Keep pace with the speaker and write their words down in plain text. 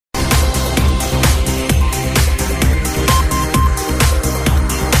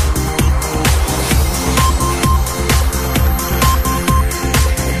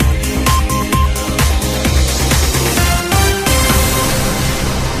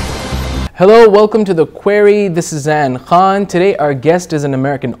Hello, welcome to The Query. This is Zain Khan. Today our guest is an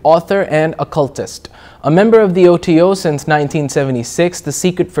American author and occultist. A member of the OTO since 1976, the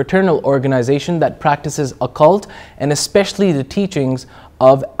secret fraternal organization that practices occult and especially the teachings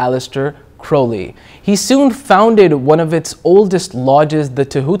of Aleister Crowley. He soon founded one of its oldest lodges, the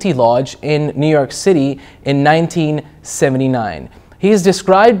Tahuti Lodge, in New York City in 1979. He is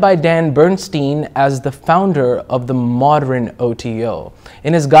described by Dan Bernstein as the founder of the modern OTO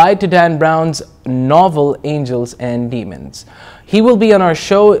in his guide to Dan Brown's novel Angels and Demons. He will be on our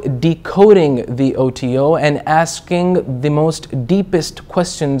show decoding the OTO and asking the most deepest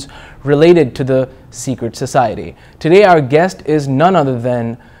questions related to the secret society. Today our guest is none other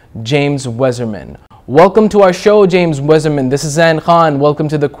than James Wasserman. Welcome to our show, James Wasserman. This is Zain Khan. Welcome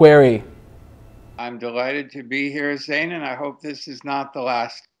to The Query. I'm delighted to be here, Zain, and I hope this is not the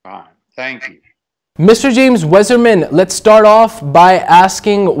last time. Thank you. Mr. James Wasserman, let's start off by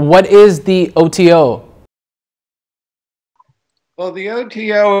asking, what is the OTO? Well, the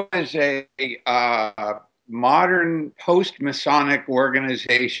OTO is a modern post-Masonic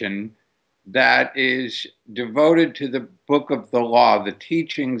organization that is devoted to the Book of the Law, the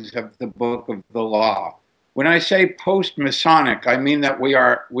teachings of the Book of the Law. When I say post-Masonic, I mean that we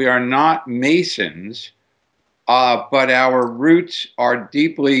are not Masons, but our roots are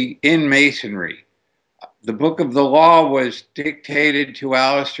deeply in Masonry. The Book of the Law was dictated to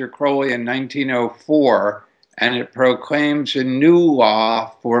Aleister Crowley in 1904, and it proclaims a new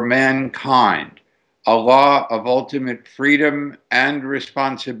law for mankind, a law of ultimate freedom and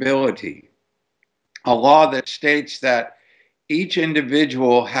responsibility, a law that states that each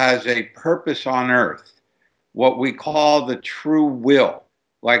individual has a purpose on earth, what we call the true will,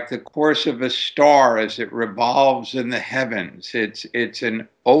 like the course of a star as it revolves in the heavens. It's an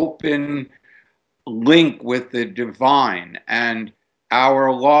open link with the divine, and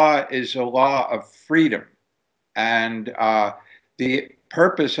our law is a law of freedom. And the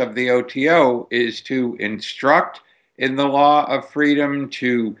purpose of the OTO is to instruct in the law of freedom,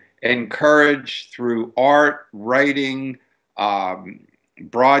 to encourage through art, writing,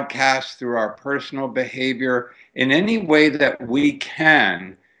 broadcast through our personal behavior in any way that we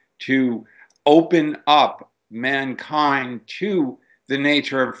can to open up mankind to the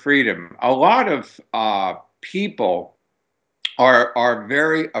nature of freedom. A lot of people are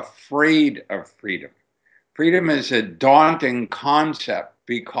very afraid of freedom. Freedom is a daunting concept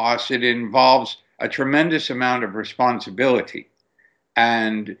because it involves a tremendous amount of responsibility.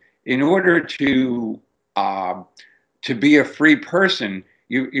 And in order to be a free person,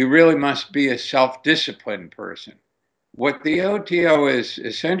 you really must be a self-disciplined person. What the OTO is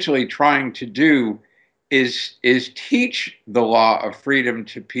essentially trying to do is teach the law of freedom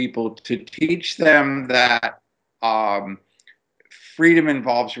to people, to teach them that freedom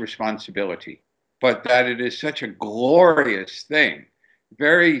involves responsibility, but that it is such a glorious thing,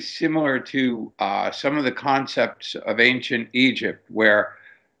 very similar to some of the concepts of ancient Egypt, where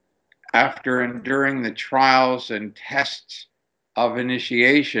after enduring the trials and tests of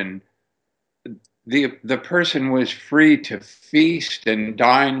initiation, the person was free to feast and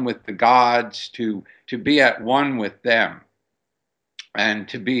dine with the gods, to be at one with them, and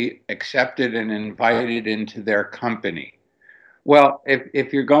to be accepted and invited into their company. Well,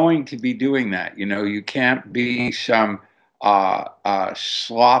 if you're going to be doing that, you can't be some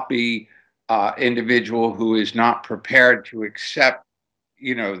sloppy individual who is not prepared to accept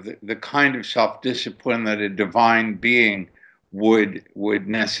the kind of self-discipline that a divine being would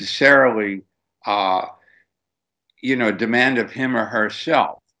necessarily demand of him or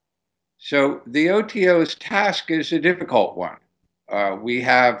herself. So the OTO's task is a difficult one. We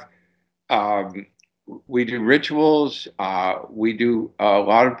do rituals, we do a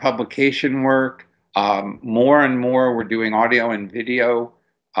lot of publication work. More and more we're doing audio and video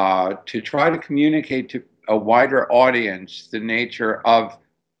to try to communicate to a wider audience the nature of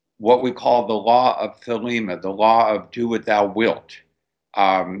what we call the law of Thelema, the law of do what thou wilt.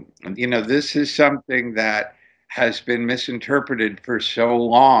 This is something that has been misinterpreted for so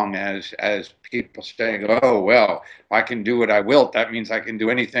long as people saying, oh, well, if I can do what I wilt, that means I can do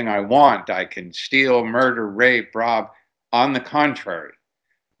anything I want. I can steal, murder, rape, rob. On the contrary,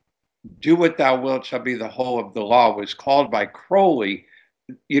 do what thou wilt shall be the whole of the law was called by Crowley,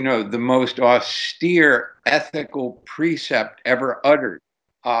 the most austere ethical precept ever uttered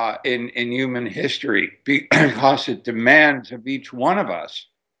in human history, because it demands of each one of us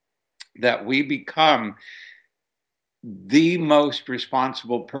that we become the most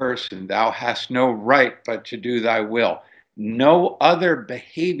responsible person. Thou hast no right but to do thy will. No other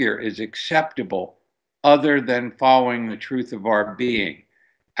behavior is acceptable other than following the truth of our being.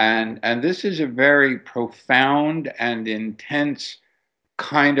 And this is a very profound and intense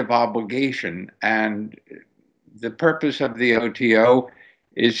kind of obligation. And the purpose of the OTO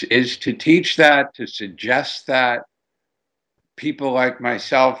is to teach that, to suggest that people like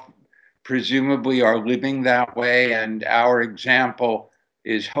myself presumably are living that way, and our example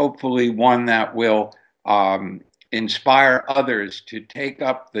is hopefully one that will inspire others to take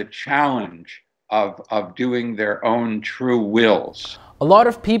up the challenge of doing their own true wills. A lot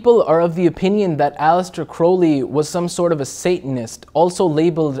of people are of the opinion that Aleister Crowley was some sort of a Satanist, also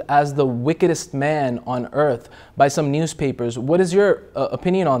labeled as the wickedest man on earth by some newspapers. What is your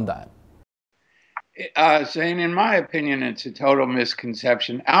opinion on that? Zane, in my opinion, it's a total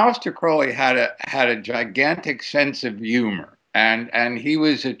misconception. Aleister Crowley had a gigantic sense of humor, and he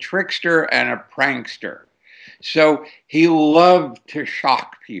was a trickster and a prankster. So he loved to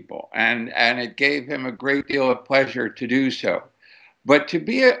shock people, and it gave him a great deal of pleasure to do so. But to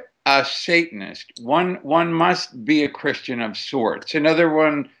be a Satanist, one must be a Christian of sorts. In other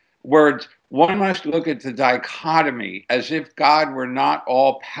words, one must look at the dichotomy as if God were not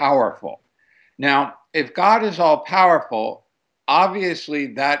all powerful. Now, if God is all powerful, obviously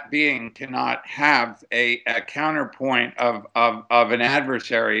that being cannot have a counterpoint of an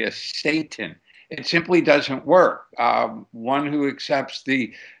adversary, a Satan. It simply doesn't work. One who accepts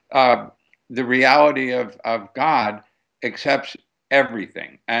the reality of God accepts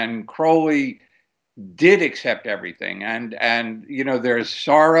everything. And Crowley did accept everything. And you know, there's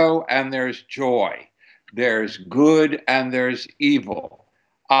sorrow and there's joy. There's good and there's evil.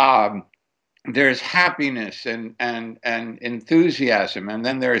 Um, there's happiness and enthusiasm, and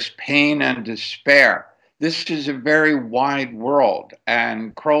then there's pain and despair. This is a very wide world,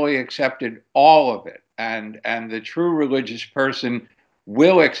 and Crowley accepted all of it. And the true religious person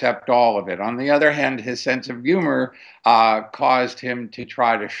will accept all of it. On the other hand, his sense of humor caused him to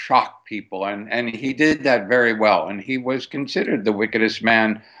try to shock people, and he did that very well. And he was considered the wickedest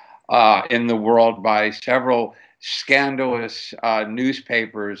man in the world by several scandalous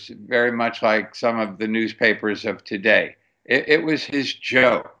newspapers, very much like some of the newspapers of today. It was his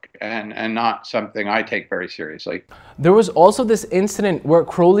joke, and not something I take very seriously. There was also this incident where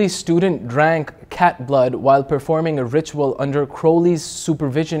Crowley's student drank cat blood while performing a ritual under Crowley's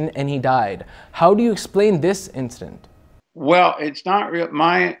supervision, and he died. How do you explain this incident? Well, it's not real.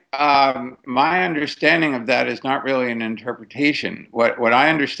 My understanding of that is not really an interpretation. What I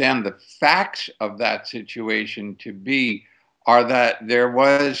understand the facts of that situation to be are that there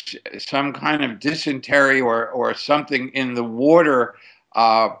was some kind of dysentery or something in the water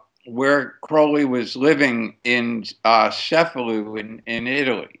where Crowley was living in Cefalù in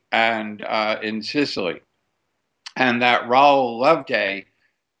Italy and in Sicily, and that Raoul Loveday,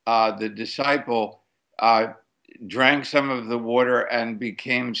 the disciple, drank some of the water and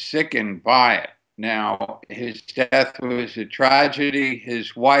became sickened by it. Now, his death was a tragedy.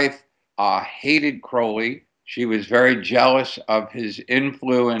 His wife hated Crowley. She was very jealous of his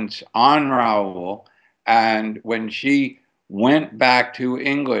influence on Raoul. And when she went back to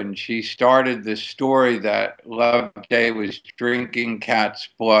England, she started the story that Loveday was drinking cat's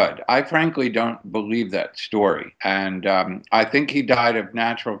blood. I frankly don't believe that story. And I think he died of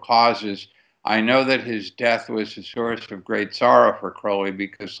natural causes. I know that his death was a source of great sorrow for Crowley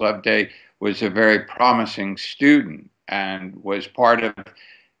because Loveday was a very promising student and was part of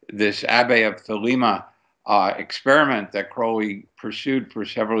this Abbey of Thelema experiment that Crowley pursued for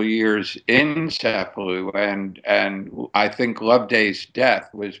several years in Cefalù. And I think Loveday's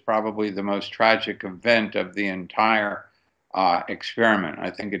death was probably the most tragic event of the entire experiment. I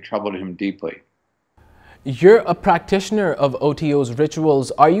think it troubled him deeply. You're a practitioner of OTO's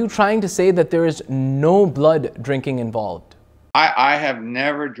rituals. Are you trying to say that there is no blood drinking involved? I have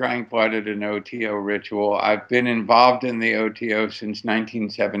never drank blood at an OTO ritual. I've been involved in the OTO since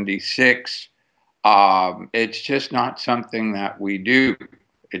 1976. It's just not something that we do.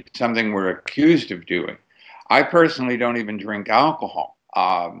 It's something we're accused of doing. I personally don't even drink alcohol.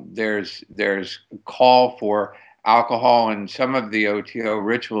 There's a call for alcohol in some of the OTO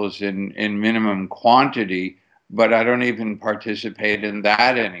rituals in minimum quantity, but I don't even participate in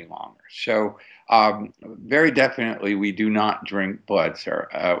that any longer. So very definitely we do not drink blood,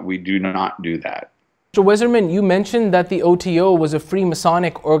 sir. We do not do that. Mr. Wasserman, you mentioned that the OTO was a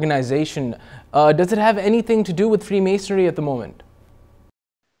Freemasonic organization. Does it have anything to do with Freemasonry at the moment?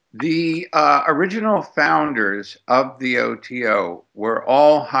 The original founders of the OTO were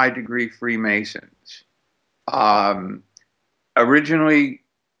all high-degree Freemasons. Originally,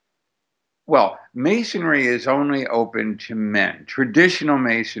 well, Masonry is only open to men. Traditional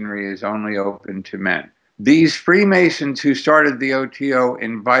Masonry is only open to men. These Freemasons who started the OTO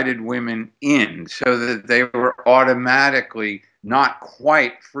invited women in so that they were automatically not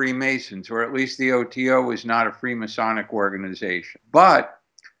quite Freemasons, or at least the OTO was not a Freemasonic organization. But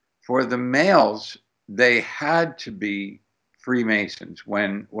for the males, they had to be Freemasons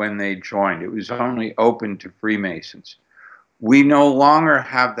when they joined. It was only open to Freemasons. We no longer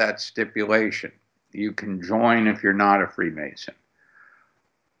have that stipulation. You can join if you're not a Freemason.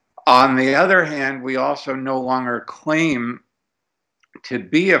 On the other hand, we also no longer claim to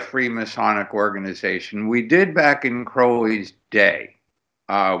be a Freemasonic organization. We did back in Crowley's day.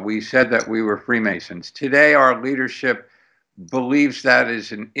 We said that we were Freemasons. Today, our leadership believes that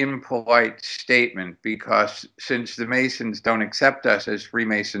is an impolite statement because since the Masons don't accept us as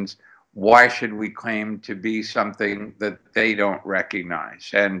Freemasons, why should we claim to be something that they don't recognize?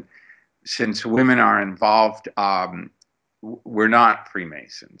 And since women are involved, we're not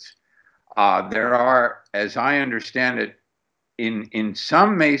Freemasons. There are, as I understand it, in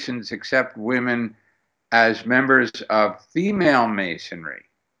some Masons accept women as members of female Masonry,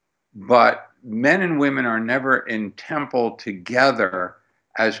 but men and women are never in temple together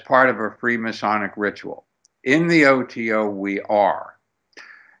as part of a Freemasonic ritual. In the OTO, we are.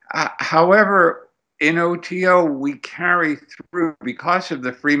 However, in OTO, we carry through, because of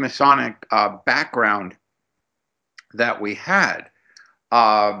the Freemasonic background that we had,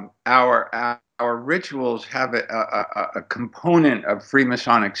 our rituals have a component of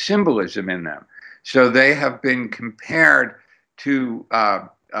Freemasonic symbolism in them. So they have been compared to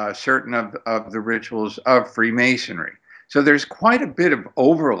certain of the rituals of Freemasonry. So there's quite a bit of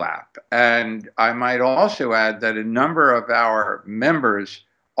overlap. And I might also add that a number of our members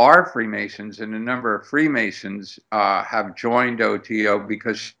are Freemasons, and a number of Freemasons have joined OTO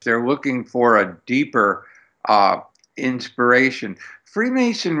because they're looking for a deeper inspiration.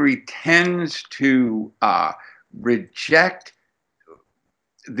 Freemasonry tends to reject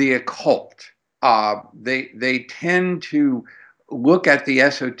the occult. They tend to look at the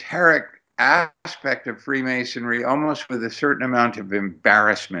esoteric aspect of Freemasonry almost with a certain amount of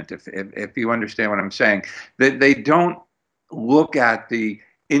embarrassment, if you understand what I'm saying. That they don't look at the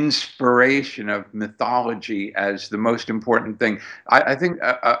inspiration of mythology as the most important thing. I think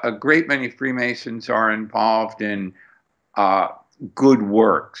a great many Freemasons are involved in good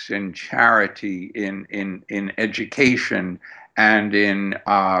works, in charity, in education, and in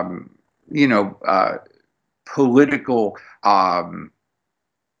political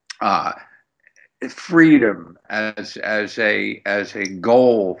freedom as a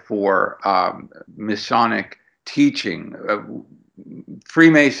goal for Masonic teaching.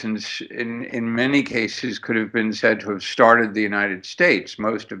 Freemasons, in many cases, could have been said to have started the United States.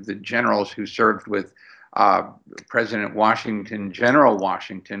 Most of the generals who served with President Washington, General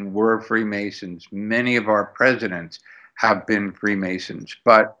Washington, were Freemasons. Many of our presidents have been Freemasons,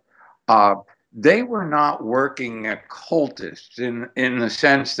 but they were not working occultists in the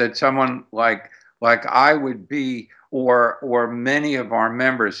sense that someone like I would be, or many of our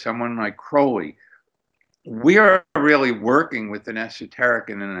members, someone like Crowley. We are really working with an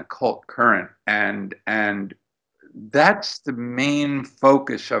esoteric and an occult current, and that's the main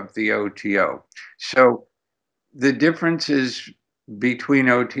focus of the OTO. So the differences between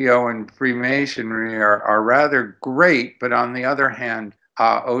OTO and Freemasonry are rather great, but on the other hand,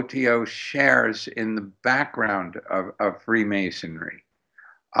 OTO shares in the background of Freemasonry.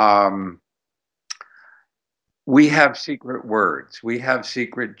 We have secret words, we have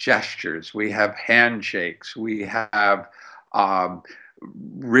secret gestures, we have handshakes, we have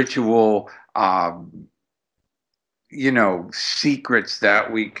ritual secrets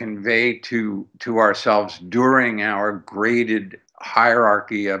that we convey to ourselves during our graded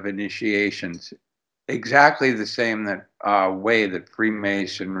hierarchy of initiations, exactly the same way that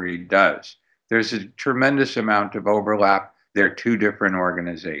Freemasonry does. There's a tremendous amount of overlap. They're two different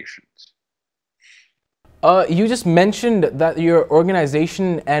organizations. You just mentioned that your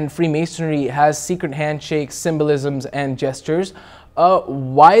organization and Freemasonry has secret handshakes, symbolisms, and gestures.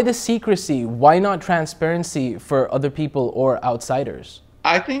 Why the secrecy? Why not transparency for other people or outsiders?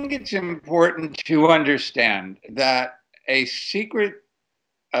 I think it's important to understand that a spiritual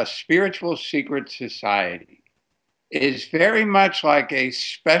secret society is very much like a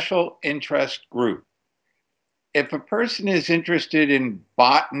special interest group. If a person is interested in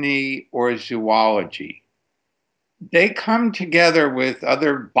botany or zoology, they come together with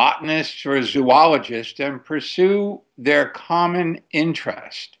other botanists or zoologists and pursue their common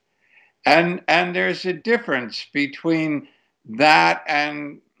interest. And there's a difference between that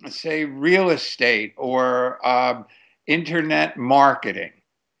and, say, real estate or internet marketing.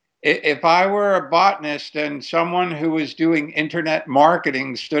 If I were a botanist and someone who was doing internet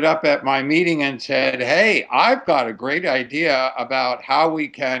marketing stood up at my meeting and said, "Hey, I've got a great idea about how we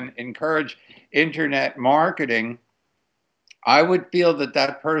can encourage internet marketing," I would feel that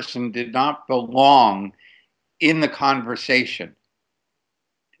that person did not belong in the conversation.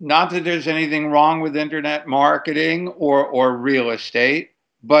 Not that there's anything wrong with internet marketing or real estate,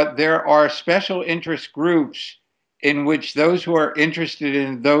 but there are special interest groups in which those who are interested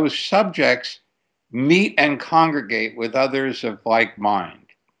in those subjects meet and congregate with others of like mind.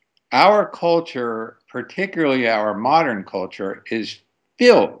 Our culture, particularly our modern culture, is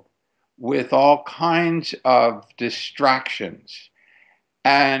filled with all kinds of distractions.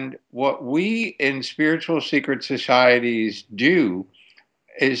 And what we in spiritual secret societies do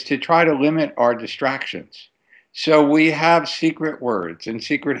is to try to limit our distractions. So we have secret words and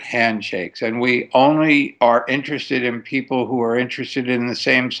secret handshakes, and we only are interested in people who are interested in the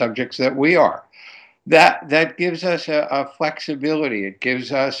same subjects that we are. That gives us a flexibility. It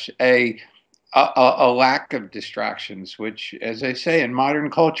gives us a lack of distractions, which, as I say, in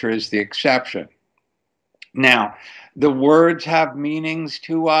modern culture is the exception. Now, the words have meanings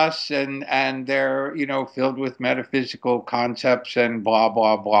to us, and they're, filled with metaphysical concepts and blah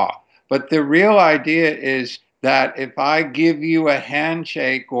blah blah. But the real idea is that if I give you a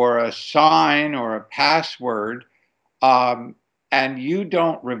handshake or a sign or a password, um, and you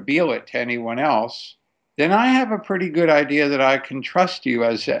don't reveal it to anyone else, then I have a pretty good idea that I can trust you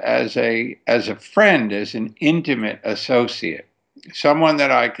as a friend, as an intimate associate, someone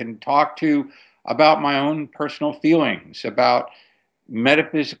that I can talk to about my own personal feelings, about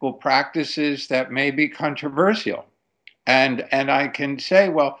metaphysical practices that may be controversial. And I can say,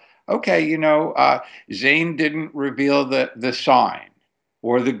 well, okay, Zain didn't reveal the sign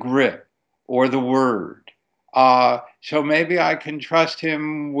or the grip or the word. So maybe I can trust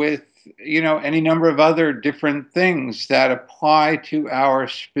him with, any number of other different things that apply to our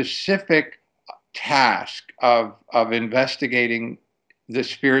specific task of investigating the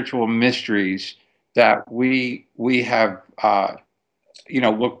spiritual mysteries that we have are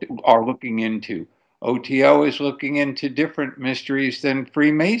looking into. OTO is looking into different mysteries than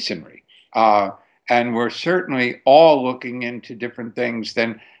Freemasonry, and we're certainly all looking into different things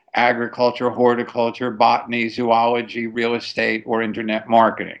than agriculture, horticulture, botany, zoology, real estate, or internet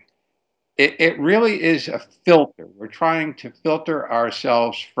marketing. It really is a filter. We're trying to filter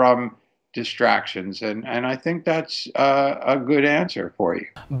ourselves from distractions, and I think that's a good answer for you.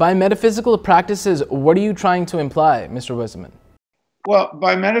 By metaphysical practices, what are you trying to imply, Mr. Wasserman? Well,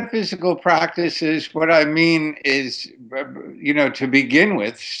 by metaphysical practices, what I mean is, to begin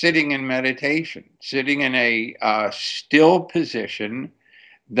with, sitting in meditation, sitting in a still position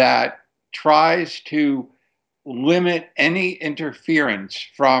that tries to limit any interference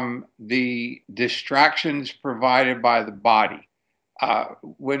from the distractions provided by the body.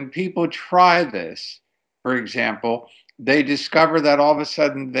 When people try this, for example, they discover that all of a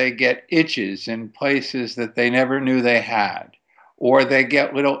sudden they get itches in places that they never knew they had, or they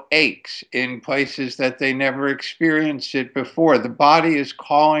get little aches in places that they never experienced it before. The body is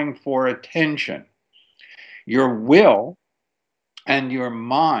calling for attention. Your will and your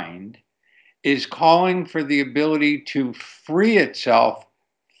mind is calling for the ability to free itself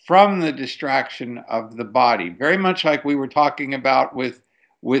from the distraction of the body. Very much like we were talking about with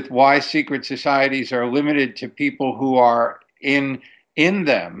why secret societies are limited to people who are in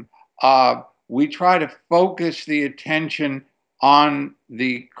them. We try to focus the attention on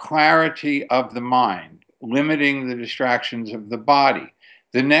the clarity of the mind, limiting the distractions of the body.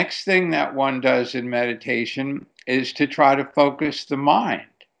 The next thing that one does in meditation is to try to focus the mind.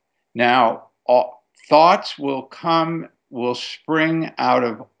 Now, thoughts will spring out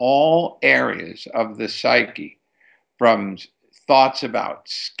of all areas of the psyche, from thoughts about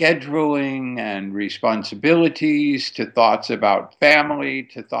scheduling and responsibilities, to thoughts about family,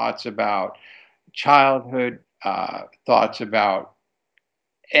 to thoughts about childhood, thoughts about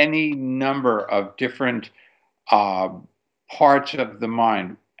any number of different parts of the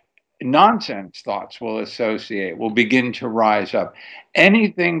mind. Nonsense thoughts will begin to rise up.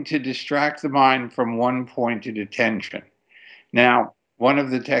 Anything to distract the mind from one pointed attention. Now, one of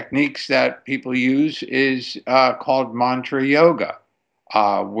the techniques that people use is called mantra yoga,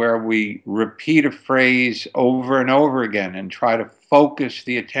 where we repeat a phrase over and over again and try to focus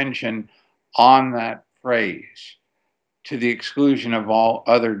the attention on that phrase to the exclusion of all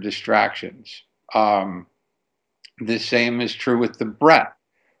other distractions. The same is true with the breath.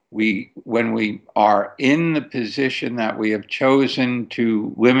 When we are in the position that we have chosen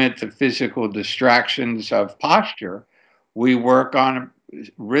to limit the physical distractions of posture, we work on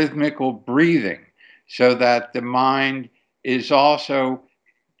rhythmical breathing, so that the mind is also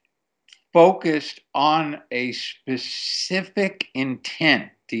focused on a specific intent,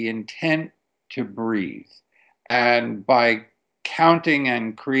 the intent to breathe. And by counting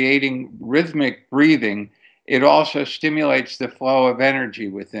and creating rhythmic breathing, it also stimulates the flow of energy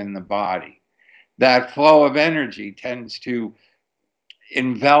within the body. That flow of energy tends to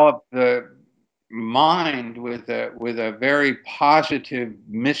envelop the mind with a very positive,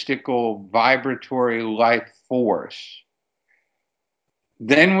 mystical, vibratory life force.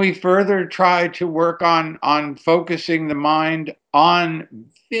 Then we further try to work on focusing the mind on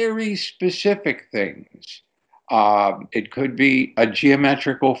very specific things. It could be a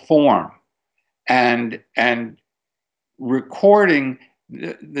geometrical form, and recording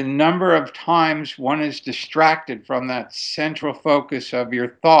the number of times one is distracted from that central focus of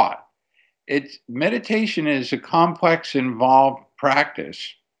your thought. Meditation is a complex, involved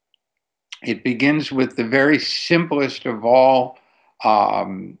practice. It begins with the very simplest of all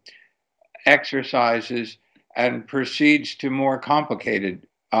exercises and proceeds to more complicated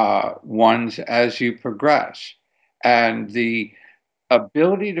ones as you progress. And the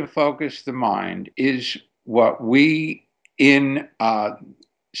ability to focus the mind is what we in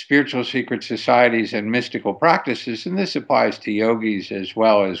spiritual secret societies and mystical practices, and this applies to yogis as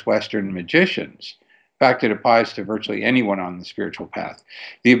well as Western magicians. In fact, it applies to virtually anyone on the spiritual path.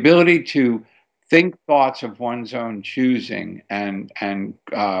 The ability to think thoughts of one's own choosing and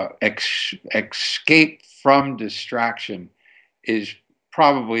escape from distraction is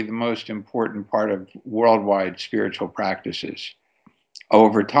probably the most important part of worldwide spiritual practices.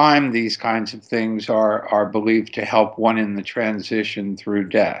 Over time, these kinds of things are believed to help one in the transition through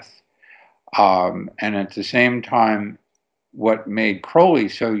death. And at the same time, what made Crowley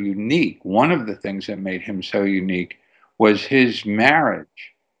so unique, one of the things that made him so unique, was his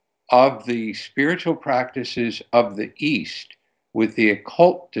marriage of the spiritual practices of the East with the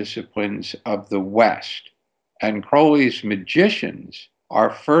occult disciplines of the West. And Crowley's magicians are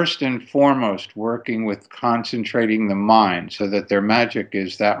first and foremost working with concentrating the mind so that their magic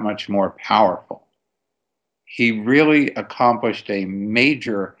is that much more powerful. He really accomplished a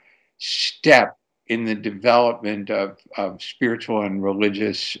major step in the development of spiritual and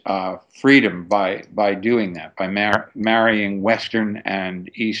religious freedom by doing that, by marrying Western and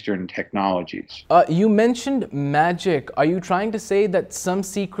Eastern technologies. You mentioned magic. Are you trying to say that some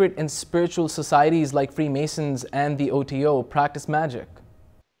secret and spiritual societies like Freemasons and the OTO practice magic?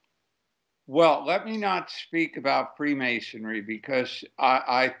 Well, let me not speak about Freemasonry because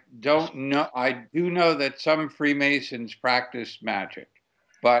I don't know. I do know that some Freemasons practice magic,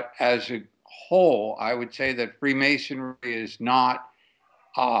 but as a whole, I would say that Freemasonry is not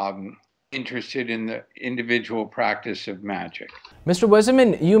interested in the individual practice of magic. Mr.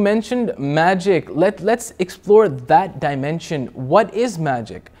 Wasserman, you mentioned magic. Let's explore that dimension. What is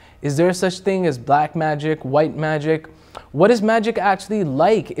magic? Is there such thing as black magic, white magic? What is magic actually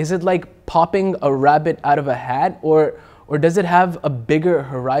like? Is it like popping a rabbit out of a hat, or does it have a bigger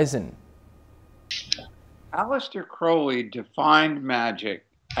horizon? Aleister Crowley defined magic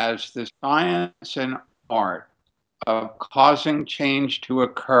as the science and art of causing change to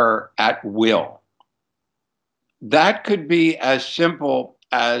occur at will. That could be as simple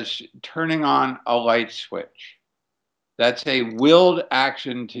as turning on a light switch. That's a willed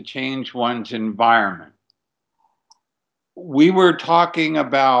action to change one's environment. We were talking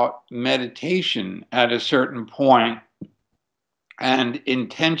about meditation at a certain point and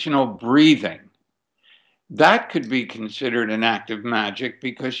intentional breathing. That could be considered an act of magic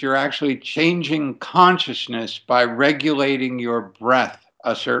because you're actually changing consciousness by regulating your breath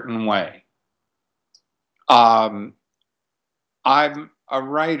a certain way. I'm a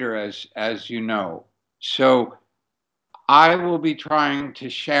writer, as you know, so I will be trying to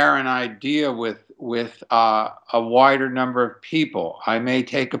share an idea with a wider number of people. I may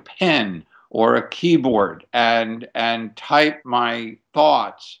take a pen or a keyboard and type my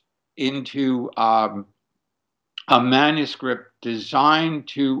thoughts into a manuscript designed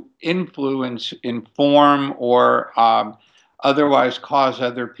to influence, inform, or otherwise cause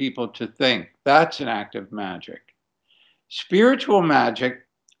other people to think. That's an act of magic. Spiritual magic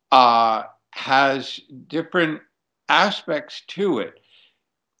has different aspects to it.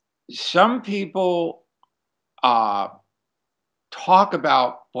 Some people talk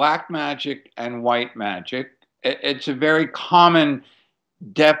about black magic and white magic. It's a very common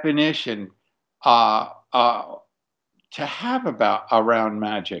definition to have around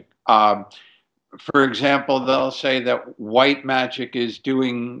magic. For example, they'll say that white magic is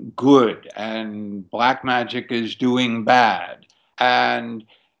doing good and black magic is doing bad. And,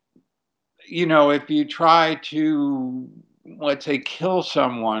 you know, if you try to, let's say, kill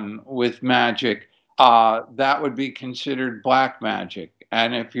someone with magic, that would be considered black magic.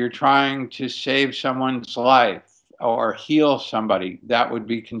 And if you're trying to save someone's life or heal somebody, that would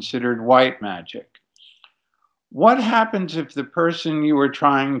be considered white magic. What happens if the person you were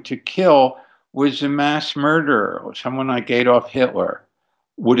trying to kill was a mass murderer or someone like Adolf Hitler?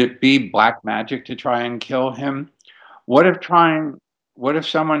 Would it be black magic to try and kill him? What if trying what if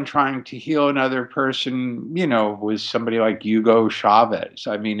someone trying to heal another person, you know, was somebody like Hugo Chavez?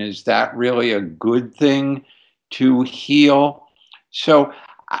 I mean, is that really a good thing to heal? So,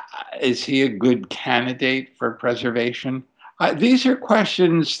 is he a good candidate for preservation? These are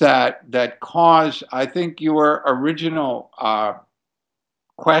questions that cause. I think your original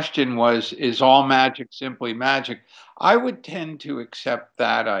question was, is all magic simply magic? I would tend to accept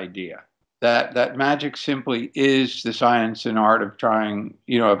that idea, that magic simply is the science and art of trying,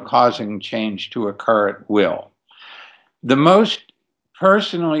 you know, of causing change to occur at will. The most,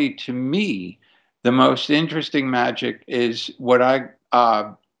 personally to me, the most interesting magic is what I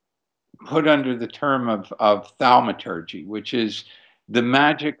put under the term of thaumaturgy, which is the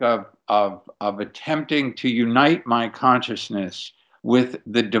magic of attempting to unite my consciousness with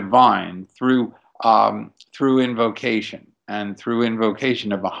the divine through invocation, and through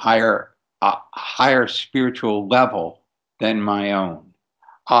invocation of a higher spiritual level than my own.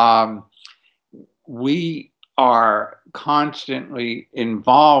 We are constantly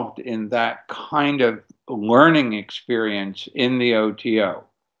involved in that kind of learning experience in the OTO.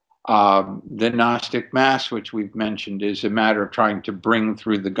 The Gnostic Mass, which we've mentioned, is a matter of trying to bring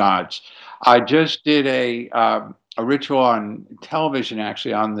through the gods. I just did a ritual on television,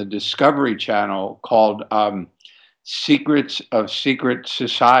 actually, on the Discovery Channel called Secrets of Secret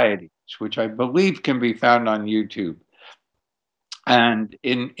Societies, which I believe can be found on YouTube. And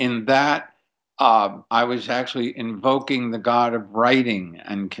in that, I was actually invoking the god of writing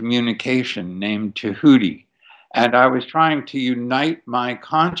and communication named Tahuti. And I was trying to unite my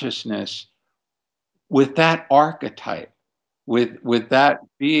consciousness with that archetype, with that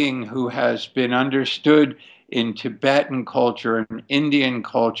being who has been understood in Tibetan culture and Indian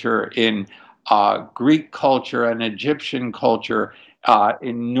culture, in Greek culture and Egyptian culture,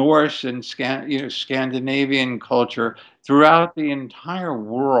 in Norse and Scandinavian culture, throughout the entire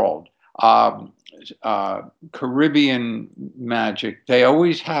world. Caribbean magic, they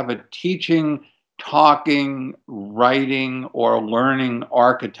always have a teaching, talking, writing, or learning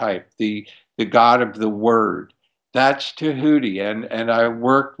archetype, the god of the word. That's Tahuti. And I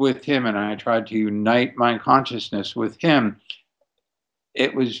worked with him and I tried to unite my consciousness with him.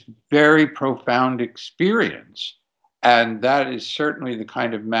 It was very profound experience. And that is certainly the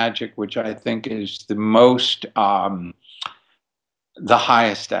kind of magic which I think is the most, the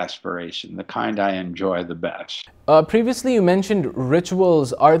highest aspiration, the kind I enjoy the best. Previously, you mentioned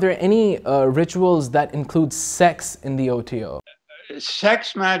rituals. Are there any rituals that include sex in the OTO?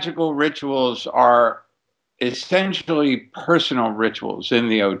 Sex magical rituals are essentially personal rituals in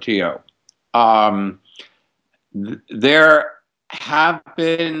the OTO. There have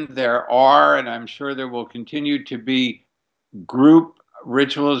been, there are, and I'm sure there will continue to be group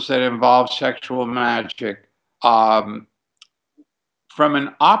rituals that involve sexual magic. From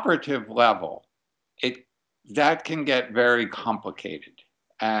an operative level, that can get very complicated.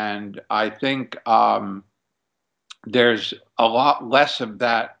 And I think there's a lot less of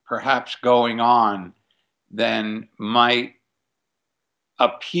that perhaps going on than might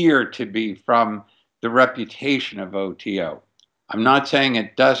appear to be from the reputation of OTO. I'm not saying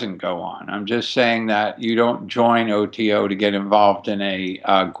it doesn't go on. I'm just saying that you don't join OTO to get involved in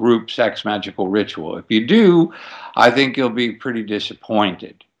a group sex magical ritual. If you do, I think you'll be pretty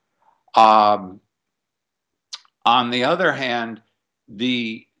disappointed. On the other hand,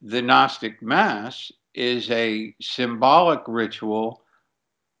 the Gnostic Mass is a symbolic ritual,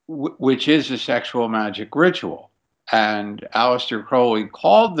 which is a sexual magic ritual. And Aleister Crowley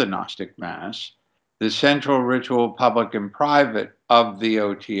called the Gnostic Mass the central ritual, public and private, of the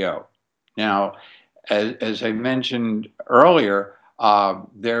OTO. Now, as I mentioned earlier,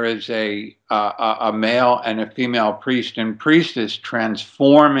 there is a male and a female priest and priestess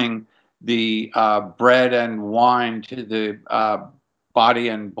transforming the bread and wine to the body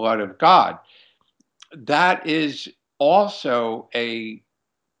and blood of God. That is also a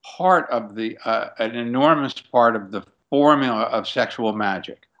part of an enormous part of the formula of sexual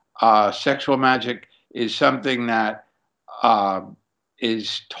magic. Sexual magic is something that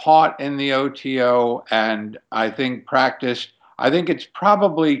is taught in the OTO and I think practiced. I think it's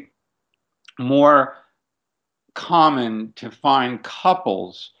probably more common to find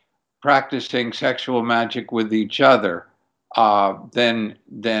couples practicing sexual magic with each other than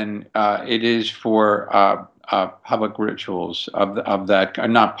it is for public rituals of that,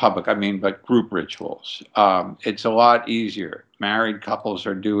 not public, I mean, but group rituals. It's a lot easier. Married couples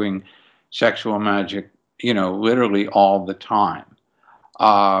are doing sexual magic, literally all the time.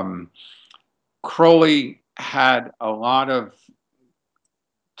 Crowley had a lot of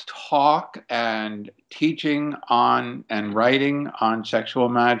talk and teaching on and writing on sexual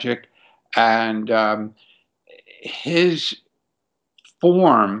magic, and his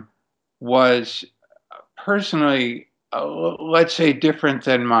form was personally, let's say, different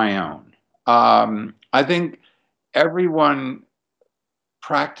than my own. I think everyone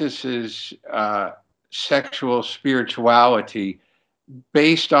practices sexual spirituality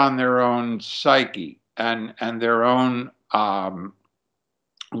based on their own psyche and their own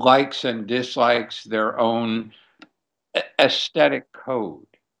likes and dislikes, their own aesthetic code.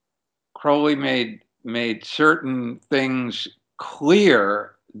 Crowley made certain things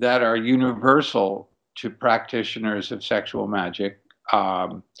clear that are universal to practitioners of sexual magic,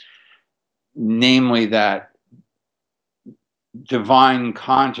 namely that divine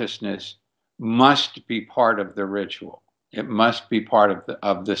consciousness must be part of the ritual. It must be part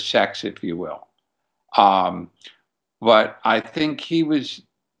of the sex, if you will. But I think he was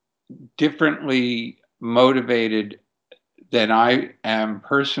differently motivated than I am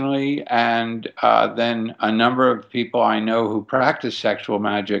personally, and than a number of people I know who practice sexual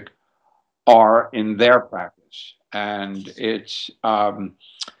magic are in their practice. And it's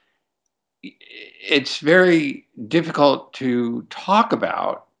very difficult to talk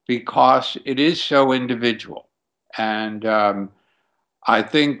about because it is so individual. And I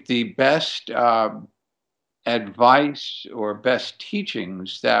think the best advice or best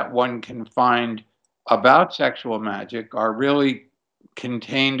teachings that one can find about sexual magic are really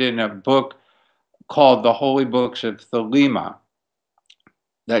contained in a book called The Holy Books of Thelema,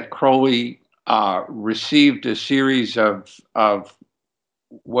 that Crowley received a series of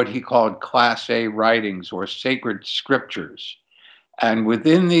what he called Class A writings or sacred scriptures. And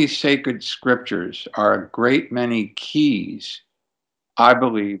within these sacred scriptures are a great many keys, I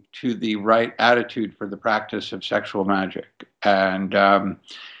believe, to the right attitude for the practice of sexual magic. And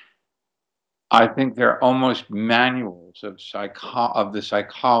I think they're almost manuals of the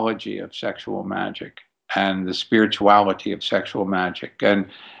psychology of sexual magic and the spirituality of sexual magic. And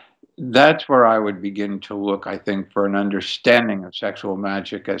that's where I would begin to look, I think, for an understanding of sexual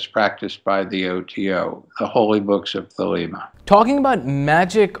magic as practiced by the OTO, the Holy Books of Thelema. Talking about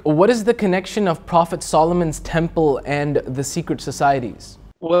magic, what is the connection of Prophet Solomon's temple and the secret societies?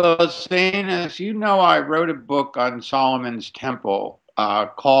 Well, Zane, as you know, I wrote a book on Solomon's temple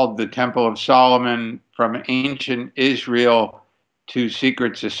called The Temple of Solomon, From Ancient Israel to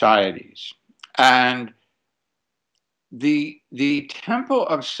Secret Societies. And the Temple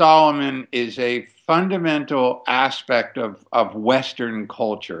of Solomon is a fundamental aspect of Western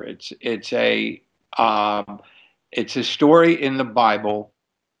culture. It's a story in the Bible,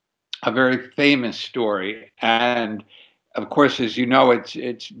 a very famous story, and of course, as you know,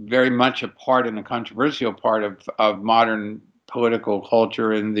 it's very much a part and a controversial part of modern political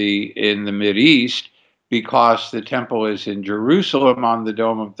culture in the Mideast, because the temple is in Jerusalem on the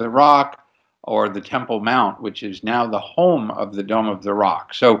Dome of the Rock, or the Temple Mount, which is now the home of the Dome of the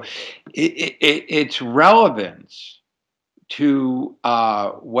Rock. So its relevance to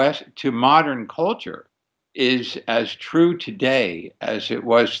modern culture is as true today as it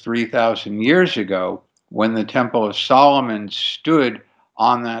was 3,000 years ago when the Temple of Solomon stood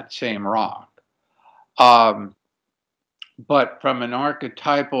on that same rock. But from an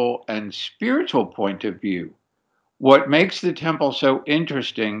archetypal and spiritual point of view, what makes the temple so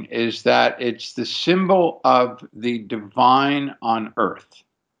interesting is that it's the symbol of the divine on earth.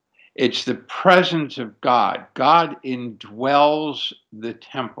 It's the presence of God. God indwells the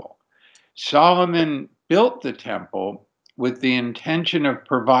temple. Solomon built the temple with the intention of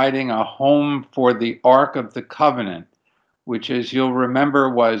providing a home for the Ark of the Covenant, which, as you'll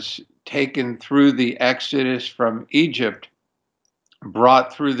remember, was taken through the Exodus from Egypt,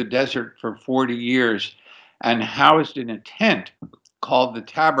 brought through the desert for 40 years, and housed in a tent called the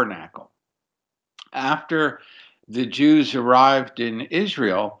tabernacle. After the Jews arrived in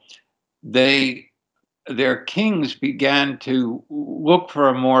Israel, their kings began to look for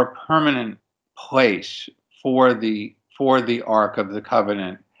a more permanent place for the Ark of the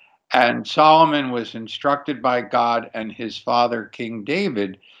Covenant. And Solomon was instructed by God and his father, King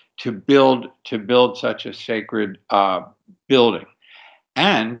David, to build such a sacred building.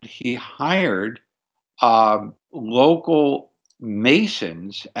 And he hired local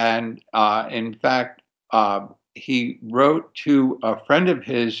Masons, and in fact, he wrote to a friend of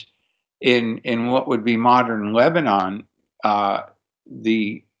his in what would be modern Lebanon.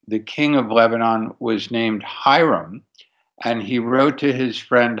 The king of Lebanon was named Hiram, and he wrote to his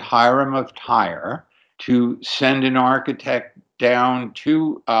friend Hiram of Tyre to send an architect down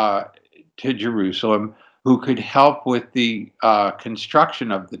to Jerusalem who could help with the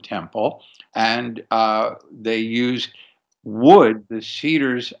construction of the temple. And they used wood, the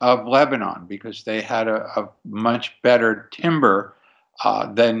cedars of Lebanon, because they had a much better timber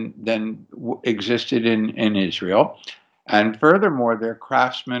than existed in Israel. And furthermore, their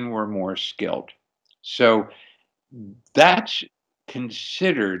craftsmen were more skilled. So that's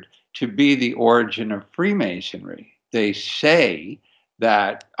considered to be the origin of Freemasonry. They say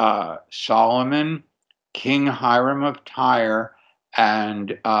that Solomon, King Hiram of Tyre,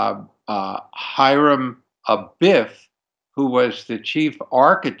 and Hiram Abiff, who was the chief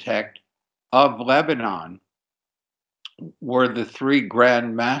architect of Lebanon, were the three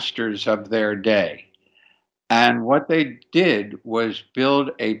grand masters of their day. And what they did was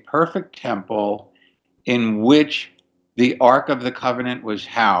build a perfect temple in which the Ark of the Covenant was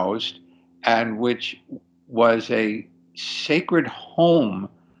housed, and which was a sacred home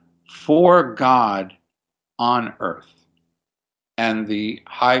for God on earth. And the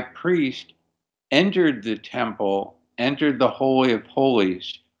high priest entered the temple, entered the Holy of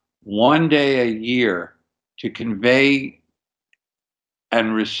Holies one day a year to convey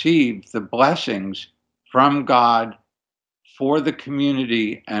and receive the blessings from God for the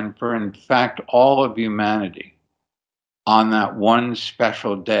community and for, in fact, all of humanity on that one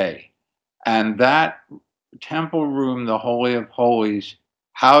special day. And that temple room, the Holy of Holies,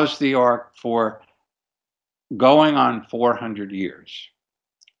 housed the Ark for going on 400 years.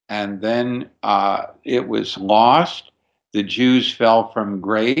 And then it was lost. The Jews fell from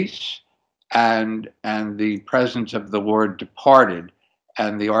grace, and the presence of the Lord departed,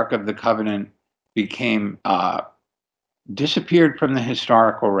 and the Ark of the Covenant became disappeared from the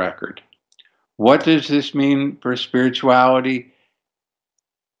historical record. What does this mean for spirituality?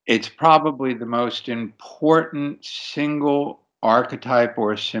 It's probably the most important single archetype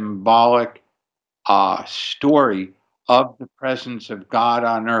or symbolic story of the presence of God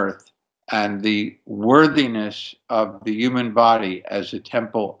on earth and the worthiness of the human body as a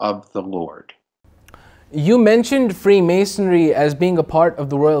temple of the Lord. You mentioned Freemasonry as being a part of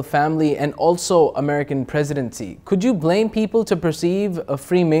the royal family and also American presidency. Could you blame people to perceive a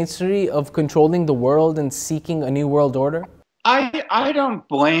Freemasonry of controlling the world and seeking a new world order? I don't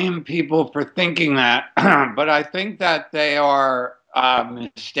blame people for thinking that, but I think that they are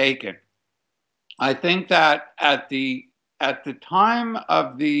mistaken. I think that at the time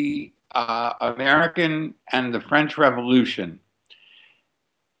of the American and the French Revolution,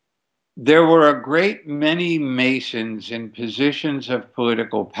 there were a great many Masons in positions of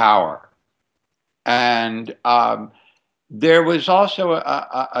political power. And there was also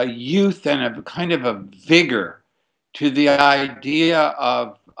a youth and a kind of a vigor to the idea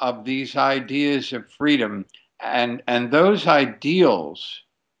of these ideas of freedom. And those ideals,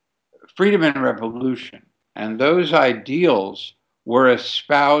 freedom and revolution, and those ideals were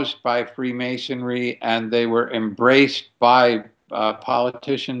espoused by Freemasonry, and they were embraced by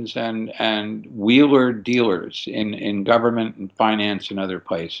politicians and wheeler dealers in government and finance and other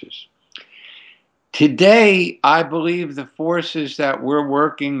places. Today, I believe the forces that we're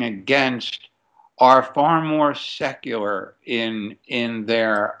working against are far more secular in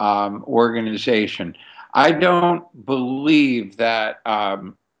their organization. I don't believe that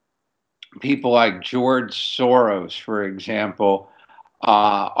people like George Soros, for example,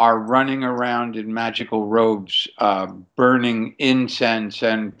 are running around in magical robes, burning incense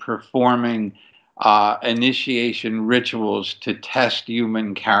and performing initiation rituals to test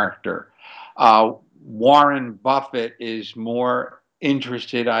human character. Warren Buffett is more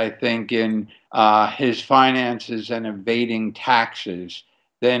interested, I think, in his finances and evading taxes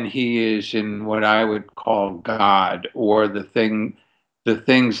than he is in what I would call God or the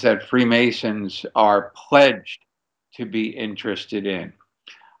things that Freemasons are pledged to be interested in.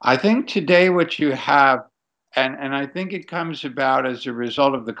 I think today what you have, and I think it comes about as a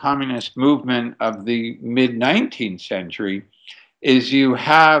result of the communist movement of the mid-19th century, is you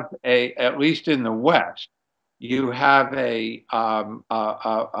have at least in the West, you have a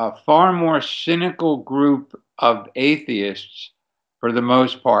far more cynical group of atheists, for the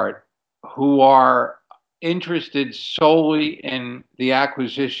most part, who are interested solely in the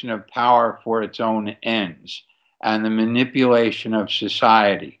acquisition of power for its own ends and the manipulation of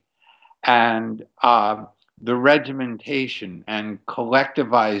society. and the regimentation and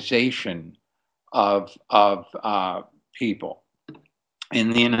collectivization of people.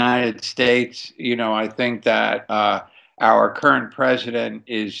 In the United States, I think that our current president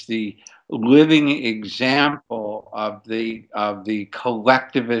is the living example of the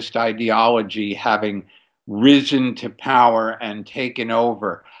collectivist ideology having risen to power and taken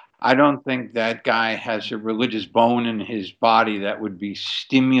over. I don't think that guy has a religious bone in his body that would be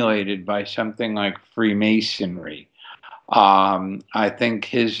stimulated by something like Freemasonry. I think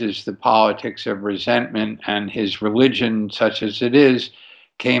his is the politics of resentment, and his religion, such as it is,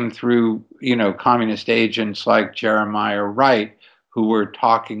 came through, communist agents like Jeremiah Wright, who were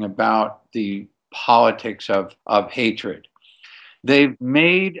talking about the politics of hatred. They've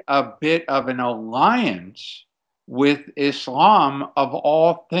made a bit of an alliance with Islam, of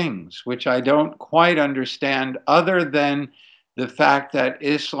all things, which I don't quite understand, other than the fact that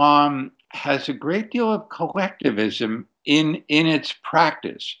Islam has a great deal of collectivism in its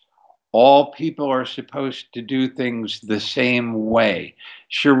practice. All people are supposed to do things the same way.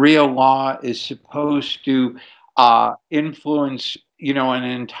 Sharia law is supposed to influence, an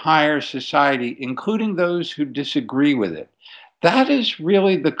entire society, including those who disagree with it. That is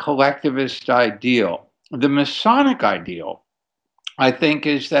really the collectivist ideal. The Masonic ideal, I think,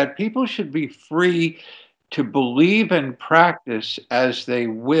 is that people should be free to believe and practice as they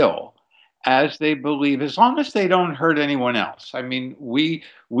will, as they believe, as long as they don't hurt anyone else. I mean, we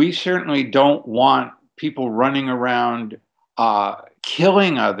certainly don't want people running around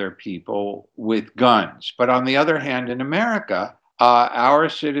killing other people with guns. But on the other hand, in America, our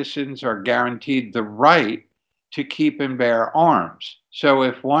citizens are guaranteed the right to keep and bear arms. So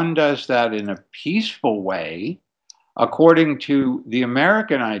if one does that in a peaceful way, according to the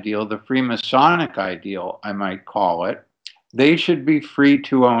American ideal, the Freemasonic ideal, I might call it, they should be free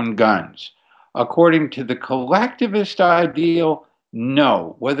to own guns. According to the collectivist ideal,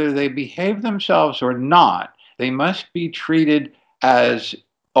 no. Whether they behave themselves or not, they must be treated as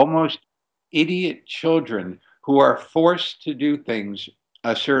almost idiot children who are forced to do things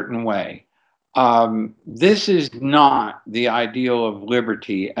a certain way. This is not the ideal of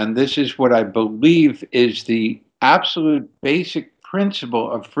liberty, and this is what I believe is the absolute basic principle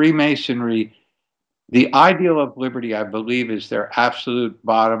of Freemasonry. The ideal of liberty, I believe, is their absolute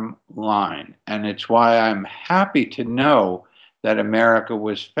bottom line, and it's why I'm happy to know that America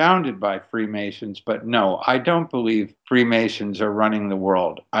was founded by Freemasons, but no, I don't believe Freemasons are running the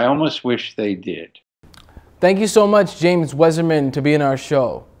world. I almost wish they did. Thank you so much, James Wasserman, to be in our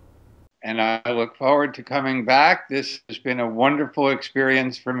show. And I look forward to coming back. This has been a wonderful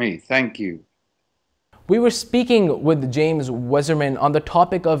experience for me. Thank you. We were speaking with James Wasserman on the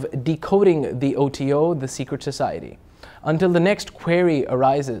topic of decoding the OTO, the secret society. Until the next query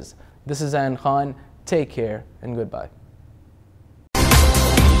arises, this is Zain Khan. Take care and goodbye.